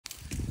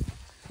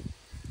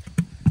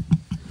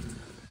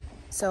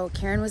So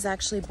Karen was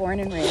actually born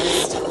and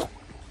raised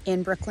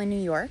in Brooklyn,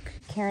 New York.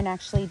 Karen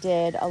actually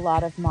did a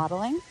lot of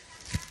modeling,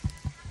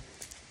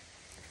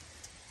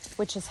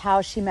 which is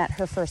how she met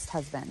her first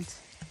husband.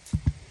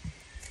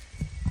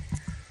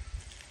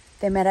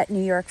 They met at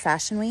New York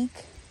Fashion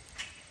Week.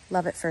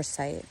 Love at first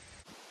sight.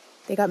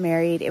 They got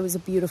married. It was a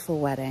beautiful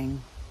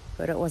wedding,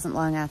 but it wasn't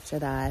long after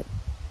that.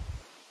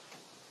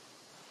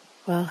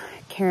 Well,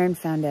 Karen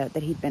found out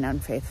that he'd been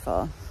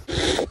unfaithful.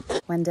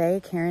 One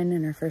day, Karen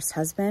and her first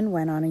husband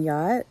went on a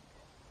yacht,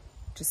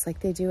 just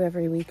like they do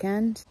every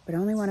weekend, but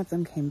only one of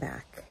them came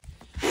back.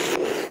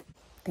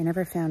 They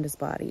never found his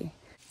body.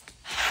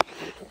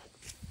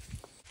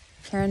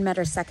 Karen met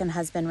her second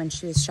husband when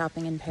she was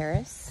shopping in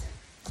Paris.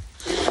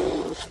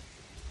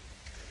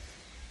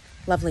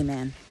 Lovely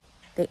man.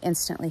 They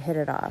instantly hit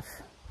it off.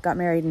 Got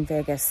married in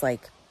Vegas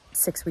like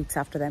 6 weeks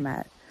after they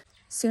met.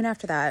 Soon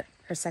after that,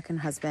 her second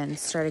husband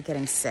started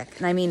getting sick.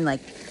 And I mean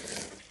like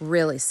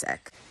really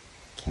sick.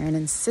 Karen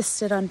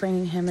insisted on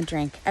bringing him a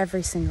drink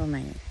every single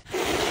night.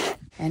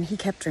 And he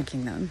kept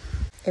drinking them.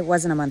 It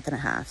wasn't a month and a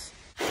half.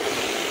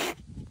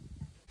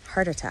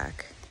 Heart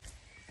attack.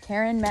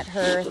 Karen met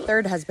her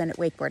third husband at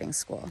wakeboarding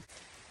school.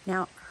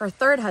 Now, her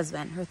third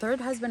husband,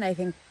 I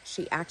think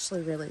she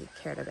actually really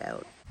cared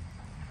about.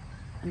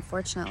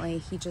 Unfortunately,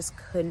 he just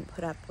couldn't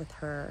put up with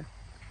her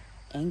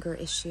anger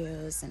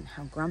issues and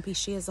how grumpy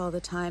she is all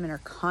the time and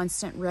her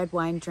constant red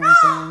wine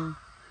drinking.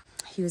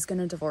 He was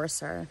gonna divorce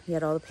her. He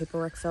had all the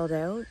paperwork filled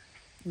out,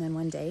 and then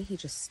one day he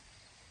just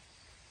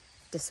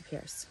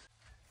disappears.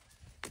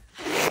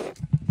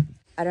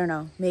 I don't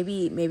know,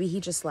 maybe he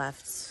just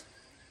left.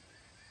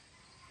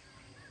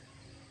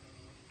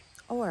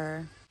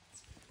 Or,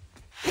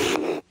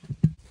 I'm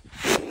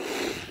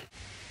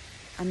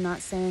not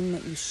saying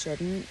that you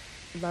shouldn't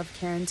love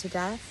Karen to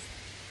death.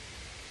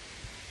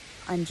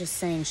 I'm just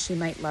saying she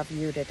might love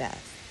you to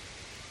death.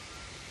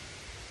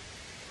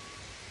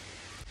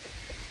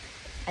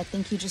 I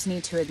think you just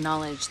need to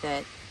acknowledge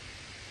that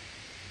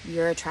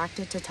you're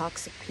attracted to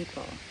toxic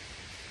people.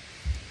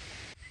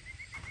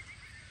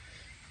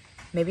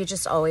 Maybe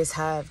just always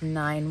have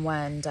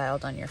 911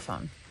 dialed on your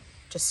phone,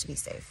 just to be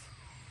safe.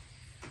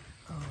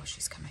 Oh,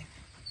 she's coming.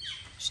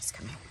 She's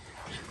coming.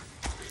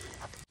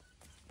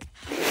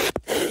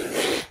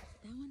 That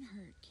one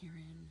hurt,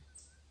 Karen.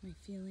 My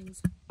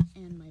feelings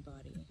and my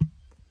body.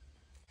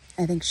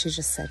 I think she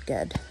just said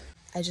good.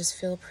 I just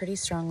feel pretty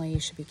strongly you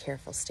should be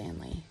careful,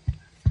 Stanley.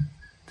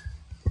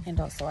 And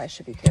also I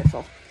should be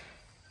careful.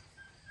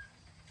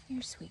 You're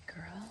a sweet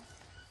girl.